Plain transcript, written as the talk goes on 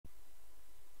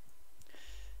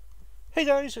Hey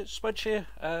guys, it's Smudge here.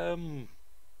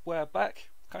 We're back.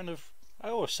 I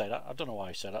always say that. I don't know why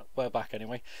I say that. We're back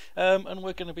anyway. And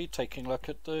we're going to be taking a look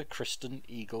at the Christen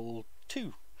Eagle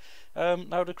II.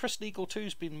 Now, the Christen Eagle II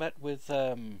has been met with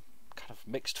kind of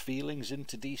mixed feelings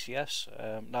into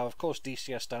DCS. Now, of course,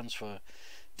 DCS stands for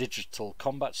Digital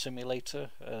Combat Simulator,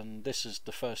 and this is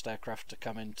the first aircraft to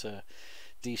come into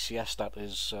DCS that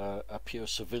is a pure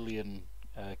civilian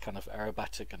kind of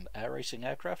aerobatic and air racing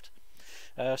aircraft.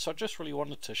 So I just really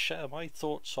wanted to share my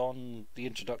thoughts on the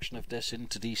introduction of this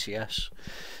into DCS,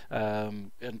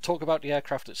 and talk about the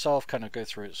aircraft itself, kind of go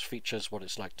through its features, what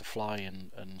it's like to fly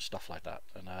and stuff like that,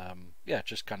 and yeah,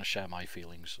 just kind of share my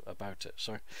feelings about it.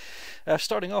 So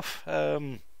starting off,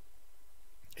 it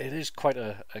is quite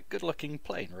a good looking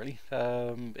plane, really.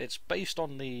 It's based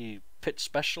on the Pit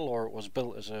Special, or it was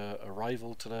built as a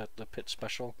rival to the Pit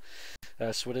Special,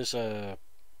 so it is a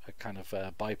kind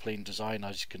of biplane design,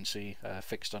 as you can see,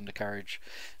 fixed undercarriage.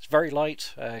 It's very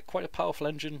light, quite a powerful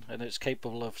engine, and it's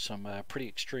capable of some pretty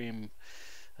extreme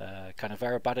kind of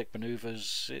aerobatic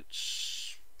maneuvers.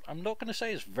 I'm not going to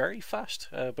say it's very fast,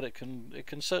 but it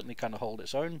can certainly kind of hold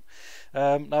its own.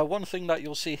 Now, one thing that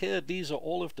you'll see here, these are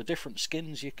all of the different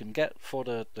skins you can get for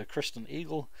the Christen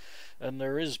Eagle, and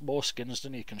there is more skins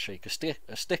than you can shake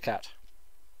a stick at.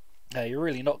 You're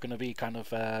really not going to be kind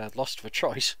of lost for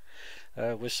choice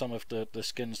with some of the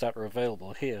skins that are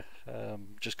available here.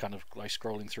 Just kind of like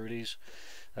scrolling through these,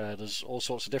 there's all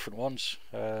sorts of different ones,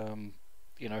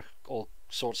 you know, all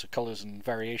sorts of colours and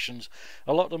variations.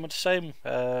 A lot of them are the same,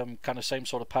 kind of same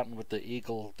sort of pattern with the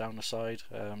eagle down the side.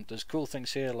 There's cool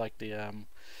things here like the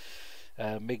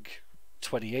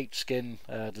MiG-28 skin.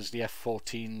 There's the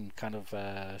F-14 kind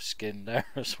of skin there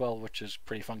as well, which is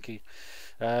pretty funky.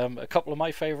 A couple of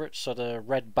my favourites are the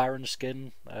Red Baron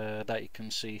skin that you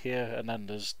can see here, and then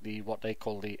there's what they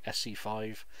call the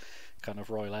SE5 kind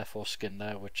of Royal Air Force skin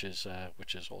there, which is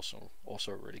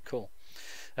also really cool.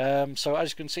 So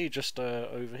as you can see, just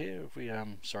over here, if we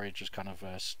sorry, just kind of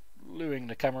slewing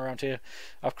the camera around here,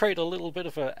 I've created a little bit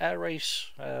of an air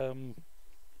race kind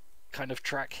of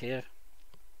track here,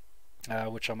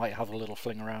 which I might have a little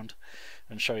fling around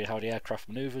and show you how the aircraft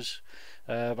maneuvers.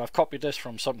 I've copied this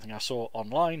from something I saw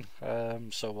online,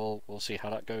 so we'll see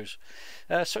how that goes.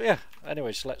 So yeah,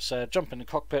 anyways, let's jump in the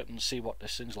cockpit and see what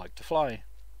this thing's like to fly.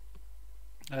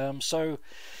 So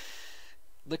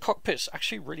the cockpit's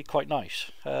actually really quite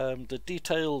nice. The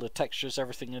detail, the textures,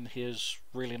 everything in here is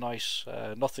really nice.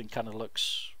 Nothing kind of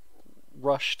looks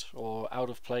rushed or out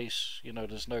of place. You know,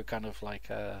 there's no kind of like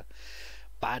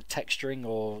bad texturing,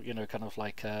 or you know, kind of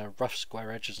like rough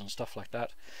square edges and stuff like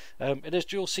that. It is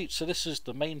dual seat, so this is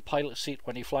the main pilot seat.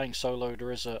 When you're flying solo,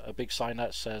 there is a big sign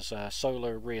that says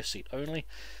solo rear seat only.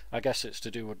 I guess it's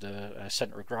to do with the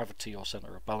center of gravity or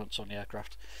center of balance on the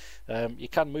aircraft. You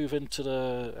can move into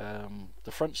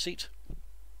the front seat,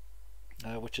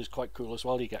 which is quite cool as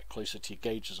well. You get closer to your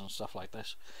gauges and stuff like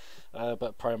this,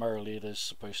 but primarily it is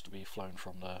supposed to be flown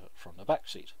from the back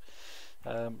seat.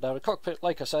 Now the cockpit,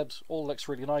 like I said, all looks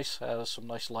really nice. There's some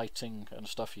nice lighting and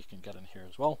stuff you can get in here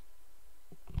as well.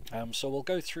 So we'll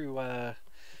go through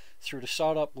the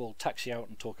startup. We'll taxi out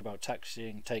and talk about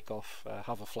taxiing, take off,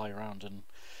 have a fly around, and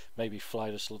maybe fly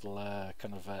this little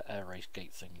kind of air race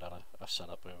gate thing that I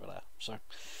set up over there. So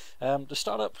the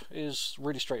startup is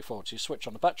really straightforward. So you switch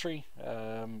on the battery,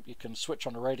 you can switch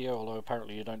on the radio, although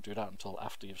apparently you don't do that until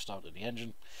after you've started the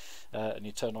engine, and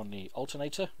you turn on the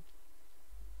alternator.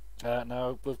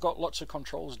 Now we've got lots of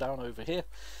controls down over here.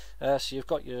 So you've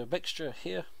got your mixture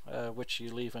here, which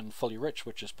you leave in fully rich,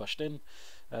 which is pushed in.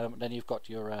 Then you've got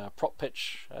your prop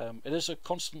pitch. It is a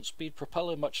constant speed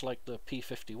propeller, much like the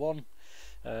P-51,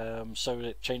 so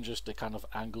it changes the kind of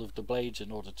angle of the blades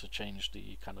in order to change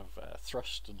the kind of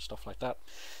thrust and stuff like that.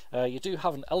 You do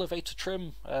have an elevator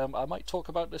trim. I might talk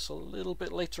about this a little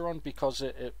bit later on, because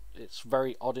it's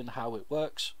very odd in how it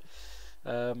works.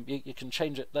 You can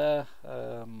change it there,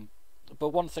 but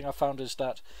one thing I found is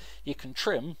that you can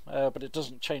trim, but it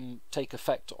doesn't take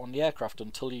effect on the aircraft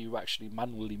until you actually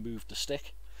manually move the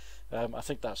stick. I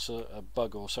think that's a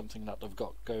bug or something that they've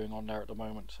got going on there at the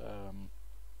moment.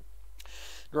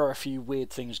 There are a few weird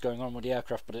things going on with the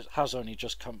aircraft, but it has only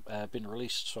just been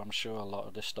released, so I'm sure a lot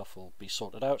of this stuff will be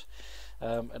sorted out.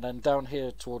 And then down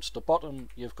here towards the bottom,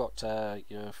 you've got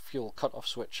your fuel cut-off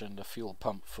switch and the fuel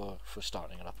pump for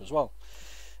starting it up as well.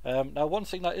 Now, one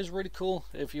thing that is really cool,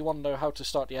 if you want to know how to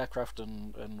start the aircraft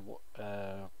and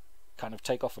kind of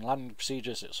take off and landing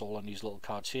procedures, it's all on these little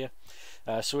cards here.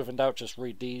 So if in doubt, just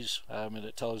read these, and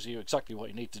it tells you exactly what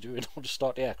you need to do in order to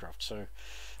start the aircraft. So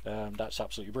that's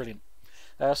absolutely brilliant.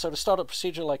 So the startup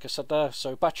procedure, like I said there,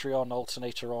 so battery on,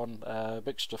 alternator on,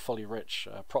 mixture fully rich,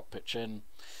 prop pitch in,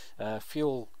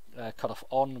 fuel cutoff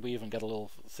on. We even get a little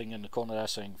thing in the corner there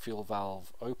saying fuel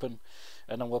valve open,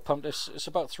 and then we'll pump this. It's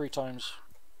about 3 times.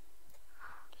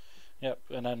 Yep,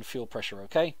 and then fuel pressure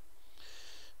okay.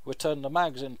 We turn the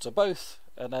mags into both,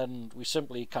 and then we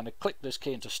simply kind of click this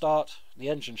key into start. The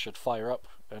engine should fire up,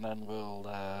 and then we'll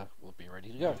be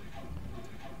ready to go.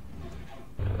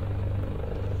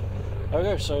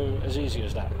 Okay, so as easy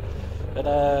as that. And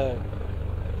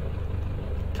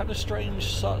kind of strange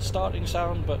starting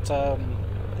sound, but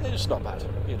it's not bad,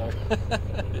 you know.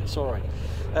 It's alright.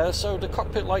 So the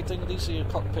cockpit lighting, these are your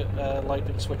cockpit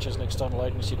lighting switches and external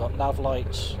lighting. So you've got nav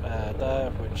lights there,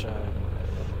 which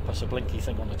puts a blinky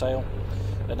thing on the tail.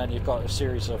 And then you've got a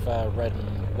series of red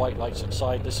and white lights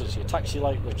inside. This is your taxi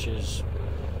light, which is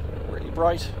really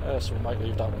bright, so we might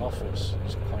leave that one off. It's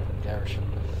quite garish.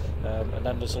 And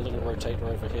then there's a little rotator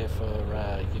over here for your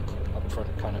up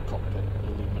front kind of cockpit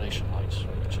illumination lights,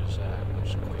 which is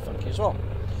quite funky as well.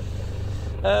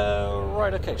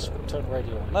 Right, okay, so we'll turn the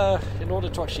radio on there. In order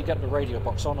to actually get the radio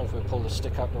box on, if we pull the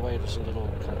stick out of the way, there's a little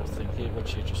kind of thing here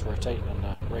which you just rotate and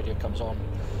the radio comes on.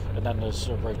 And then there's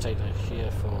a rotator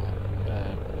here for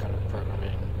kind of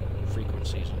programming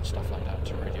frequencies and stuff like that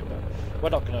to radio, but we're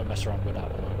not going to mess around with that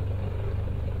at the moment.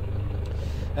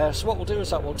 So what we'll do is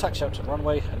that we'll taxi out to the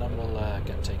runway, and then we'll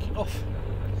get taking off.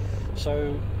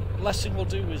 So last thing we'll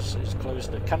do is close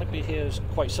the canopy here. It's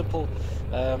quite simple.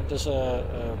 There's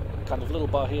a kind of little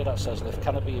bar here that says lift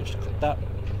canopy. You just click that,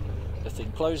 the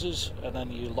thing closes, and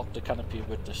then you lock the canopy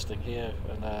with this thing here,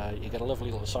 and you get a lovely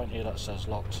little sign here that says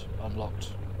locked,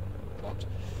 unlocked, locked,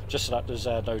 just so that there's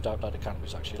no doubt that the canopy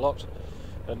is actually locked.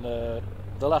 And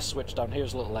the last switch down here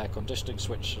is a little air conditioning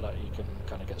switch so that you can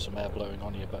kind of get some air blowing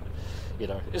on you, but you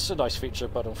know, it's a nice feature,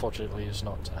 but unfortunately it's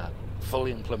not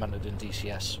fully implemented in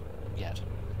DCS yet.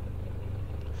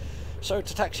 So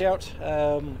to taxi out,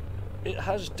 it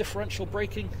has differential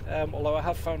braking, although I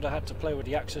have found I had to play with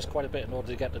the axis quite a bit in order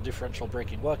to get the differential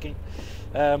braking working,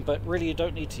 but really you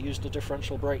don't need to use the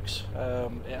differential brakes.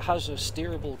 It has a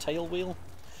steerable tail wheel.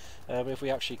 If we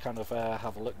actually kind of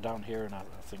have a look down here, and I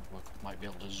think we might be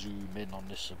able to zoom in on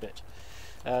this a bit.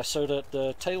 So that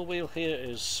the tail wheel here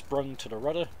is sprung to the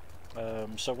rudder,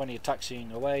 so when you're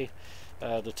taxiing away,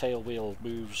 the tail wheel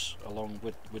moves along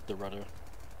with the rudder,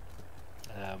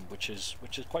 which is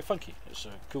quite funky. It's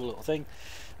a cool little thing.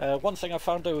 One thing I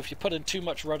found though, if you put in too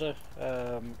much rudder,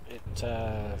 it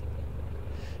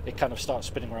kind of starts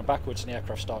spinning around backwards, and the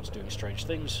aircraft starts doing strange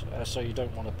things. So you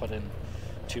don't want to put in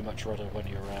too much rudder when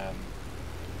you're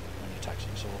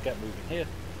taxiing. So we'll get moving here,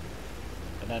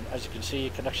 and then as you can see, you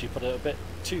can actually put it a bit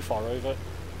too far over,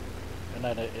 and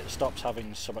then it stops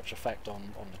having so much effect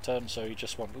on the turn. So you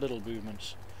just want little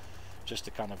movements just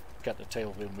to kind of get the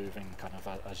tail wheel moving kind of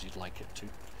as you'd like it to.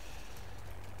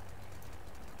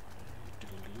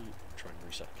 Try and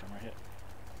reset the camera here.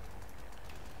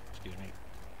 Excuse me.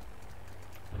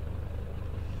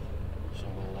 So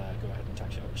we'll go ahead and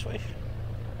taxi out this way.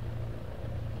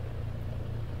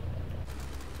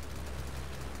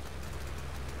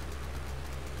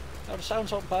 Now the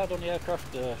sound's not bad on the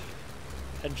aircraft. The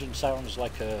engine sounds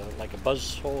like a buzz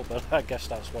saw, but I guess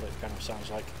that's what it kind of sounds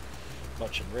like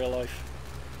much in real life.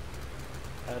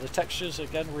 The textures,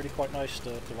 again, really quite nice.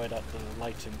 The way that the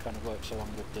lighting kind of works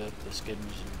along with the skins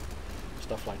and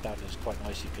stuff like that is quite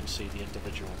nice. You can see the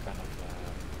individual kind of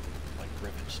like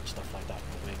rivets and stuff like that on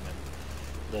the wing,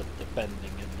 and the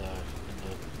bending in the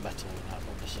metal and that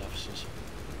on the surfaces.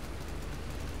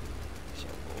 So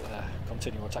we'll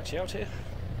continue our taxi out here.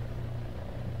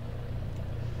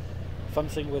 Fun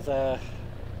thing with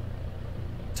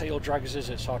tail draggers is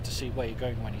it's hard to see where you're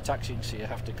going when you're taxiing, so you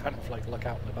have to kind of like look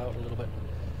out and about a little bit.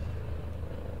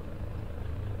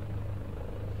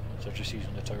 So just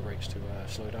using the toe brakes to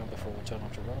slow down before we turn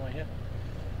onto runway here.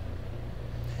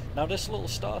 Now this little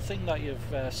star thing that you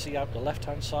see out the left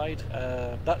hand side,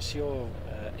 that's your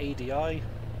ADI,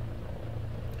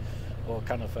 or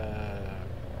kind of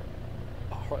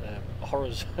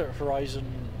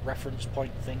horizon reference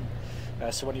point thing.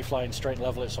 So when you're flying straight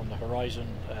level, it's on the horizon.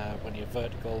 When you're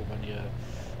vertical, when you're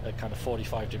at kind of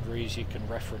 45 degrees, you can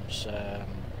reference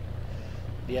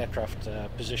the aircraft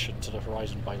position to the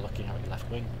horizon by looking out your left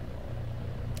wing.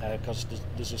 Because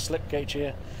there's a slip gauge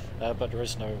here, but there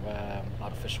is no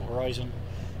artificial horizon.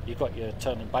 You've got your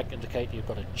turn and bank indicator, you've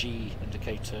got a G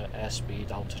indicator,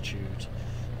 airspeed, altitude.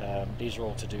 These are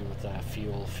all to do with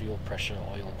fuel pressure,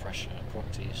 oil pressure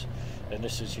quantities. And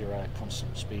this is your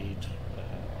constant speed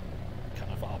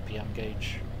kind of RPM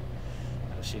gauge.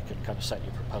 So you can kind of set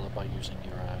your propeller by using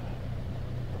your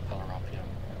propeller RPM.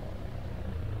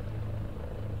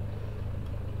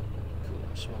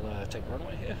 So we'll take a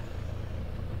runway here.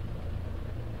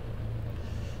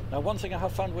 Now, one thing I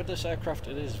have found with this aircraft,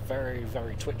 it is very,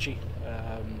 very twitchy.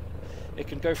 It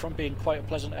can go from being quite a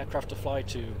pleasant aircraft to fly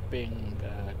to being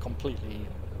a complete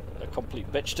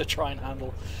bitch to try and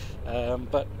handle.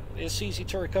 But it's easy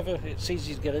to recover. It's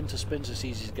easy to get into spins. It's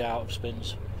easy to get out of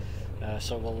spins.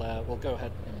 So we'll go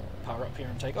ahead and power up here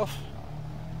and take off.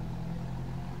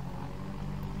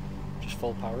 Just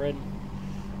full power in.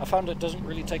 I found it doesn't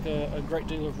really take a great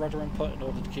deal of rudder input in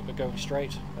order to keep it going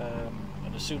straight.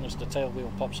 And as soon as the tail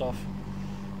wheel pops off,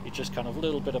 you just kind of a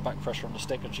little bit of back pressure on the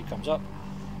stick and she comes up.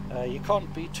 You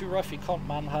can't be too rough, you can't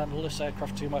manhandle this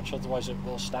aircraft too much, otherwise it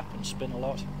will snap and spin a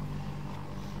lot.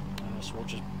 So we'll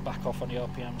just back off on the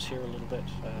RPMs here a little bit.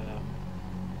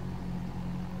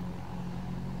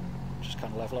 Just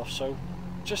kind of level off. So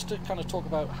just to kind of talk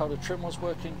about how the trim was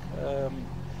working.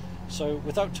 So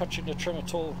without touching the trim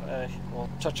at all, or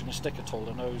touching the stick at all,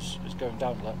 the nose is going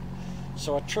down a lot.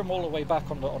 So I trim all the way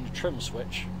back on the trim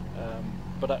switch,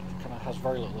 but that kind of has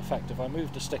very little effect. If I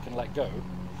move the stick and let go,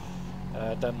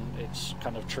 then it's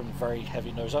kind of trimmed very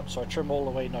heavy nose up. So I trim all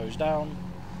the way nose down.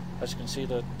 As you can see,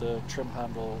 the trim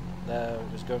handle there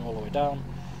is going all the way down.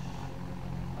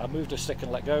 I move the stick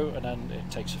and let go, and then it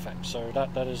takes effect. So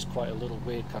that is quite a little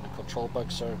weird kind of control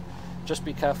bug. So just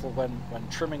be careful when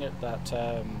trimming it that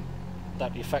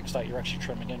the effects that you're actually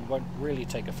trimming in won't really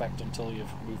take effect until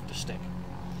you've moved the stick.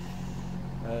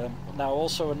 Now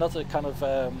also another kind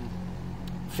of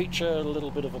feature, a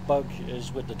little bit of a bug,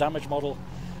 is with the damage model.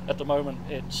 At the moment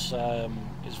it's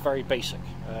very basic.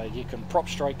 You can prop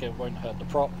strike, it won't hurt the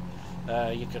prop.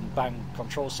 You can bang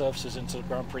control surfaces into the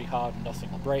ground pretty hard and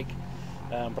nothing will break.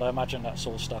 But I imagine that's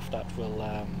all stuff that will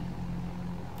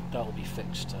be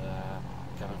fixed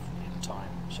kind of in time.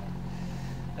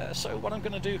 So what I'm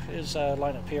going to do is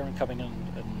line up here and come in and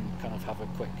kind of have a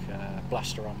quick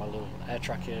blaster on my little air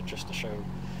track here, just to show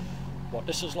what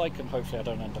this is like, and hopefully I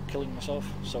don't end up killing myself.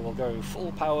 So we'll go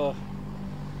full power,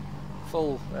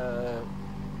 full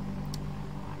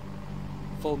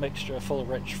mixture, full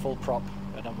rich, full prop,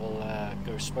 and then we'll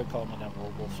go smoke on, and then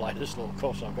we'll fly this little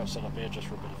course I've got set up here just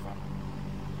for a bit of fun.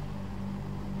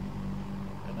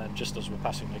 And then just as we're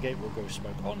passing the gate, we'll go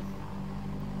smoke on.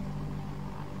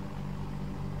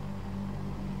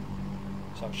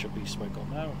 So it should be smoke on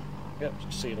now. Yep, you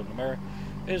can see it in the mirror.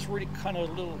 It's really kind of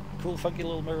a little cool, funky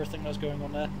little mirror thing that's going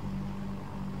on there.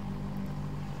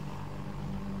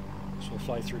 So we'll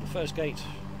fly through the first gate,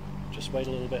 just wait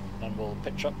a little bit, and then we'll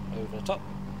pitch up over the top.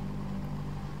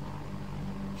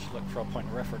 Just look for a point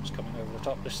of reference coming over the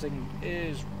top. This thing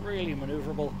is really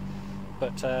maneuverable,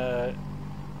 but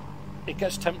it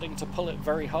gets tempting to pull it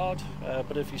very hard,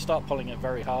 but if you start pulling it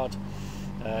very hard,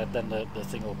 then the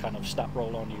thing will kind of snap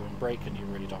roll on you and break, and you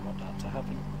really don't want that to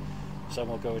happen. So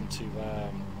we'll go into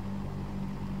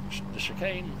the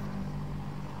chicane.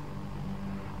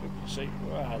 See,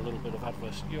 a little bit of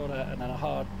adverse yaw there, and then a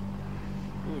hard.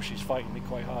 Ooh, she's fighting me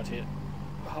quite hard here.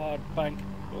 Hard bank.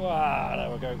 There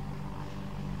we go.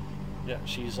 Yeah,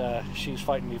 she's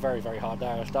fighting me very, very hard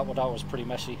there. That was pretty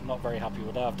messy. Not very happy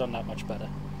with that. I've done that much better.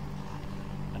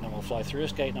 And then we'll fly through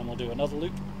this gate, and then we'll do another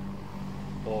loop,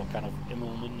 or kind of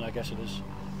Immelman, I guess it is,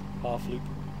 half loop.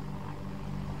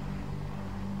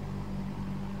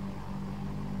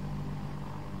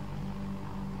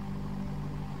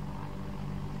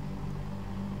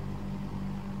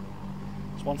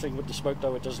 It's one thing with the smoke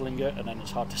though, it does linger, and then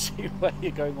it's hard to see where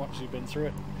you're going once you've been through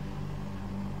it.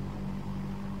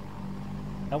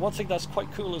 Now one thing that's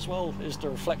quite cool as well is the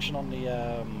reflection on the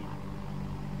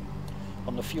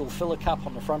fuel filler cap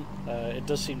on the front. It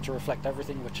does seem to reflect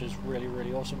everything, which is really,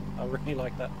 really awesome. I really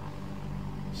like that.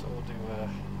 So we'll do a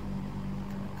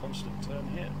constant turn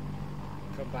here,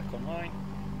 come back online,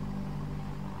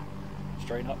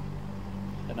 straighten up,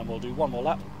 and then we'll do one more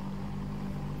lap,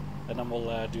 and then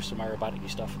we'll do some aerobatic-y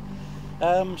stuff.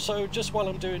 So just while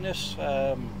I'm doing this,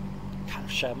 kind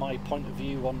of share my point of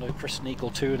view on the Christen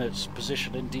Eagle II and its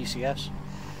position in DCS.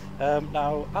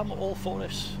 Now, I'm all for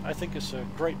this. I think it's a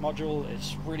great module.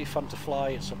 It's really fun to fly.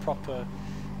 It's a proper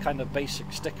kind of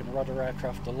basic stick and rudder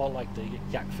aircraft, a lot like the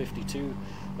Yak 52.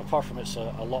 Apart from it's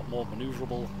a lot more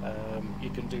maneuverable. You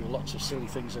can do lots of silly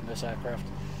things in this aircraft.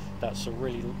 That's a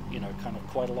really, kind of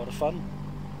quite a lot of fun.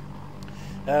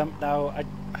 Now, I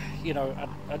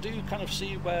do kind of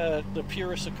see where the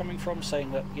purists are coming from,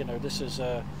 saying that this is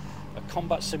a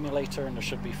combat simulator and it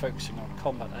should be focusing on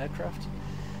combat aircraft.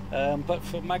 But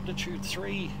for Magnitude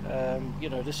 3,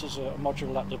 this is a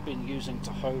module that they've been using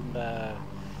to hone their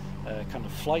kind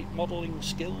of flight modelling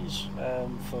skills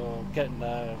for getting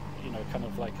kind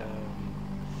of like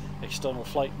external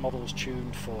flight models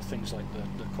tuned for things like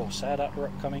the Corsair that are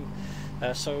upcoming.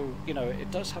 So, you know,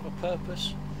 it does have a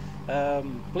purpose.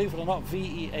 Believe it or not,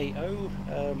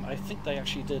 VEAO, I think they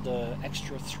actually did an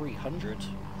extra 300,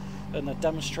 and they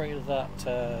demonstrated that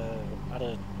at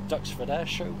a Duxford Air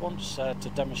Show once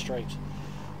to demonstrate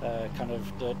kind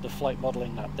of the flight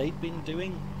modelling that they'd been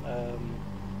doing,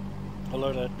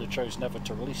 although they chose never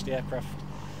to release the aircraft.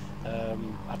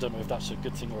 I don't know if that's a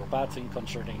good thing or a bad thing,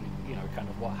 considering, you know, kind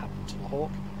of what happened to the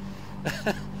Hawk.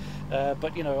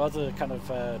 But you know, other kind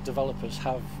of developers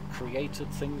have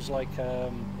created things like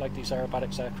these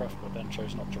aerobatics aircraft, but then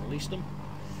chose not to release them.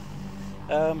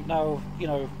 Now, you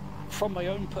know, from my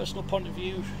own personal point of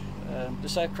view,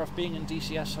 this aircraft being in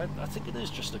DCS, I think it is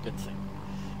just a good thing,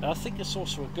 and I think it's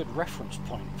also a good reference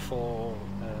point for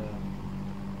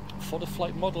the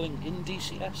flight modelling in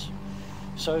DCS.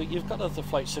 So you've got other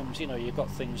flight sims, you know, you've got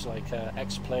things like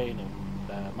X-Plane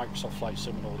and Microsoft Flight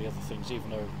Sim and all the other things, even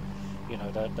though, you know,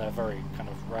 they're very kind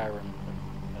of rare and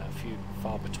few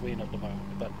far between at the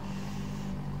moment. But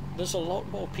there's a lot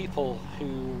more people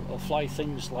who will fly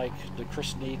things like the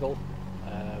Christen Eagle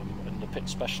and the Pit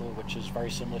Special, which is very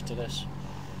similar to this,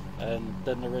 and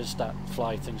then there is that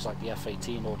fly things like the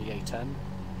F-18 or the A-10,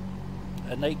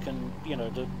 and they can, you know,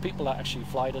 the people that actually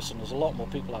fly this, and there's a lot more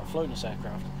people that have flown this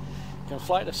aircraft, can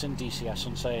fly this in DCS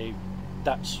and say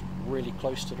that's really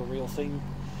close to the real thing.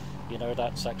 You know,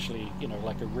 that's actually, you know,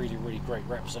 like a really, really great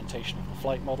representation of the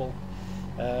flight model.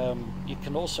 You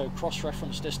can also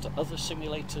cross-reference this to other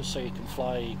simulators, so you can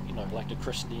fly, you know, like the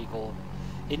Christen Eagle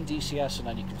in DCS, and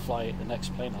then you can fly it in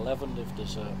X-Plane 11 if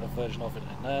there's a version of it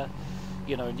in there.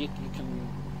 You know, and you can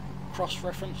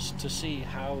cross-reference to see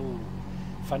how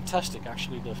fantastic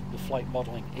actually the flight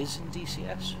modelling is in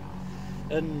DCS.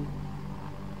 And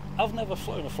I've never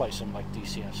flown a flight sim like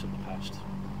DCS in the past.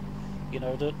 You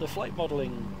know, the flight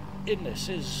modelling in this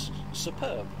is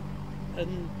superb,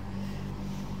 and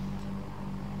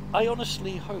I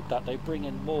honestly hope that they bring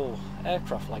in more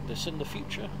aircraft like this in the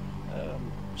future,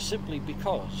 simply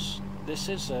because this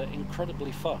is an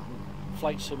incredibly fun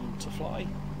flight sim to fly.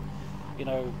 You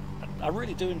know, I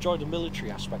really do enjoy the military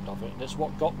aspect of it, and it's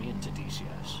what got me into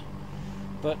DCS.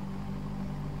 But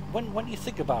when you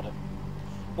think about it,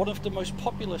 one of the most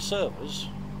popular servers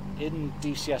in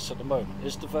DCS at the moment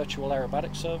is the virtual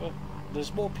aerobatic server.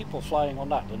 There's more people flying on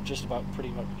that than just about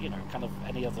pretty much, you know, kind of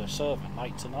any other server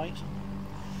night to night.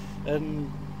 And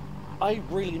I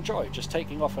really enjoy just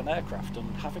taking off an aircraft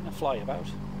and having a fly about,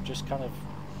 just kind of,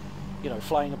 you know,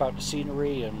 flying about the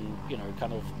scenery and, you know,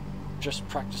 kind of just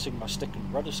practicing my stick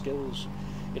and rudder skills.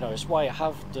 You know, it's why I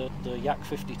have the Yak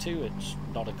 52. It's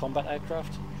not a combat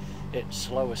aircraft. It's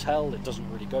slow as hell. It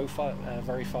doesn't really go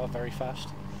very fast.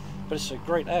 But it's a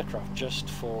great aircraft just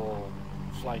for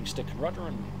flying stick and rudder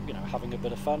and, you know, having a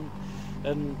bit of fun.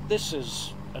 And this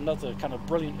is another kind of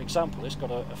brilliant example. It's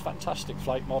got a fantastic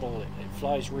flight model. It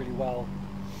flies really well.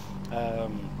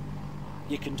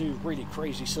 You can do really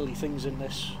crazy, silly things in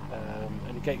this,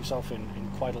 and get yourself in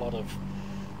quite a lot of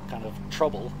kind of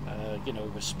trouble, you know,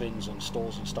 with spins and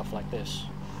stalls and stuff like this.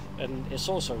 And it's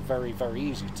also very, very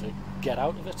easy to get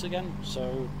out of it again.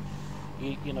 So,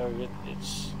 you know,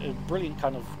 it's a brilliant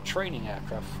kind of training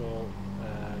aircraft for,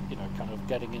 you know, kind of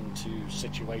getting into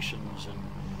situations and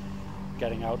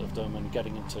getting out of them, and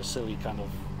getting into silly kind of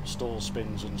stall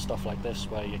spins and stuff like this,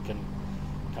 where you can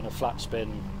kind of flat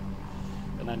spin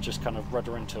and then just kind of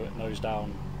rudder into it nose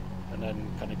down and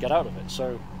then kind of get out of it.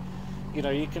 So, you know,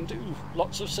 you can do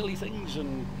lots of silly things,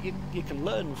 and you can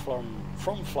learn from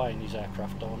flying these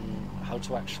aircraft on how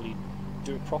to actually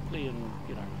do it properly and,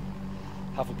 you know,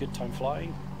 have a good time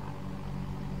flying.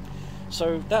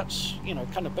 So that's, you know,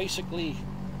 kind of basically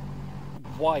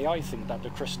why I think that the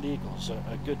Christen Eagle's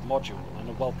a good module and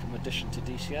a welcome addition to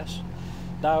DCS.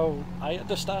 Now, I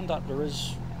understand that there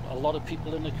is a lot of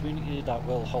people in the community that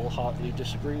will wholeheartedly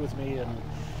disagree with me, and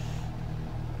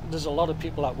there's a lot of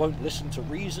people that won't listen to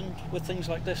reason with things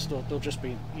like this. They'll just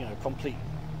be, you know, complete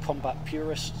combat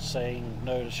purists saying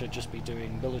no, they should just be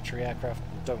doing military aircraft,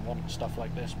 don't want stuff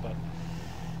like this. But,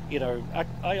 you know,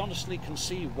 I honestly can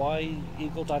see why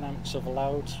Eagle Dynamics have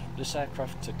allowed this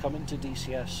aircraft to come into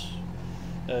DCS,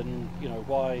 and, you know,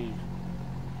 why,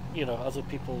 you know, other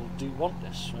people do want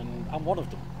this, and I'm one of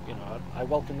them. You know, I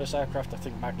welcome this aircraft. I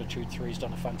think Magnitude 3's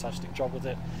done a fantastic job with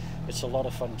it. It's a lot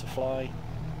of fun to fly,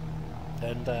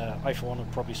 and I for one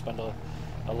would probably spend a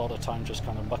lot of time just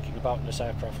kind of mucking about in this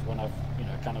aircraft when I've, you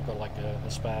know, kind of got like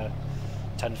a spare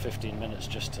 10-15 minutes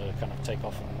just to kind of take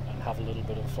off and have a little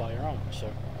bit of a fly around.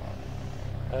 So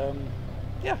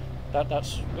yeah,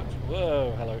 that's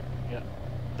whoa, hello, yeah,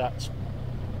 that's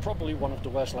probably one of the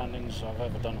worst landings I've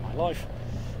ever done in my life.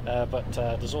 but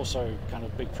there's also kind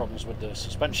of big problems with the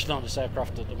suspension on this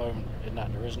aircraft at the moment, in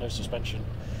that there is no suspension,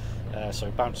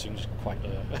 so bouncing is quite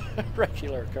a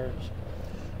regular occurrence.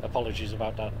 Apologies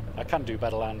about that. I can do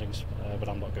better landings, but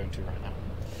I'm not going to right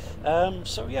now.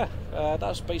 So yeah,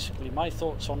 that's basically my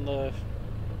thoughts on the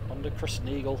Christen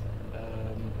Eagle.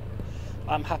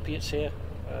 I'm happy it's here.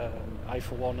 I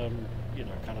for one am, you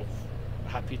know, kind of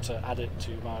happy to add it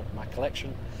to my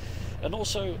collection, and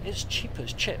also it's cheap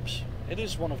as chips. It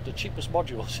is one of the cheapest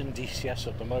modules in DCS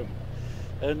at the moment,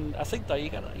 and I think that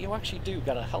you actually do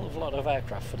get a hell of a lot of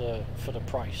aircraft for the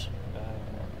price.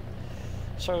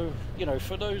 So, you know,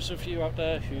 for those of you out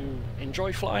there who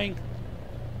enjoy flying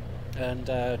and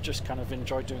just kind of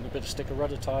enjoy doing a bit of sticker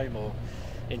rudder time, or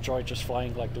enjoy just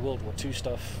flying like the World War II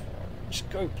stuff, just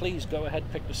please go ahead,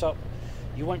 pick this up.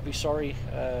 You won't be sorry.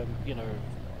 You know,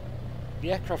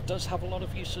 the aircraft does have a lot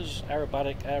of uses: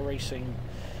 aerobatic, air racing,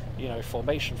 you know,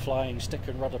 formation flying, stick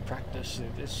and rudder practice.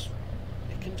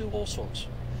 It can do all sorts.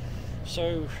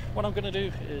 So what I'm going to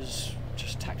do is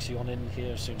just taxi on in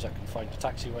here as soon as I can find the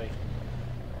taxiway.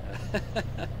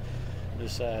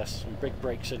 There's some big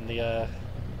breaks in the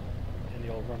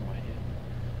old runway here,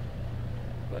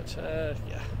 but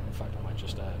yeah, in fact I might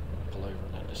just pull over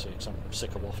and end this here because I'm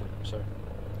sick of waffling. So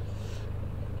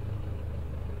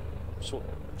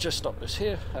just stop this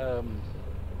here.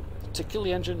 To kill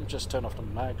the engine, just turn off the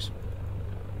mags,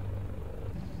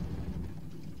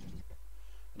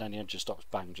 and then the engine stops,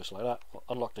 bang, just like that.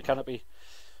 Unlock the canopy,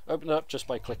 open it up just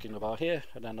by clicking the bar here,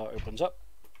 and then that opens up.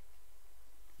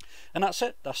 And that's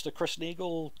it. That's the Christen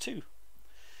Eagle II.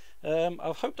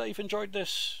 I hope that you've enjoyed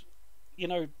this. You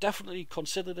know, definitely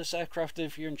consider this aircraft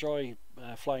if you enjoy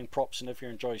flying props, and if you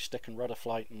enjoy stick and rudder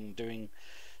flight and doing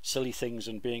silly things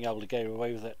and being able to get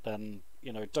away with it. Then,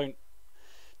 you know, don't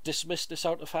dismiss this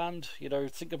out of hand. You know,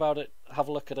 think about it, have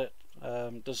a look at it.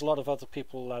 There's a lot of other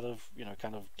people that have, you know,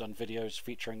 kind of done videos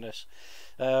featuring this.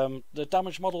 The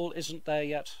damage model isn't there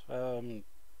yet.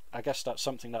 I guess that's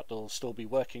something that they'll still be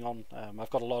working on. I've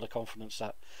got a lot of confidence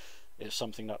that it's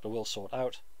something that they will sort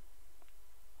out.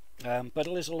 But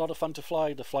it is a lot of fun to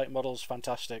fly. The flight model's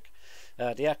fantastic.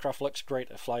 The aircraft looks great.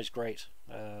 It flies great.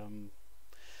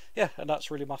 Yeah, and that's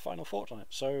really my final thought on it.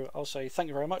 So I'll say thank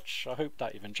you very much. I hope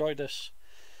that you've enjoyed this,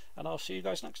 and I'll see you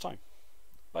guys next time.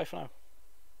 Bye for now.